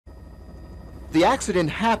The accident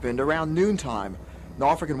happened around noontime.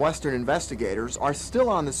 Norfolk and Western investigators are still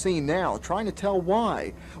on the scene now, trying to tell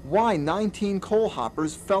why 19 coal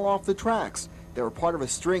hoppers fell off the tracks. They were part of a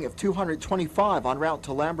string of 225 en route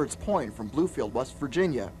to Lambert's Point from Bluefield, West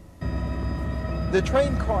Virginia. The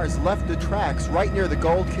train cars left the tracks right near the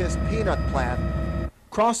Gold Kiss peanut plant.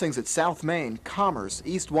 Crossings at South Main, Commerce,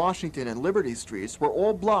 East Washington, and Liberty Streets were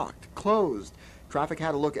all blocked, closed. Traffic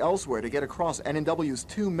had to look elsewhere to get across N&W's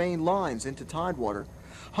two main lines into Tidewater.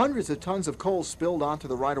 Hundreds of tons of coal spilled onto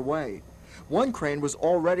the right-of-way. One crane was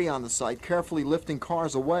already on the site, carefully lifting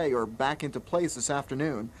cars away or back into place this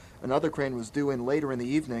afternoon. Another crane was due in later in the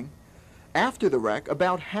evening. After the wreck,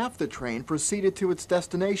 about half the train proceeded to its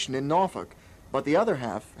destination in Norfolk, but the other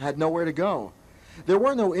half had nowhere to go. There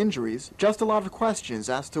were no injuries, just a lot of questions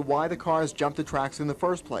as to why the cars jumped the tracks in the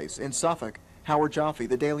first place. In Suffolk, Howard Jaffe,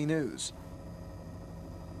 The Daily News.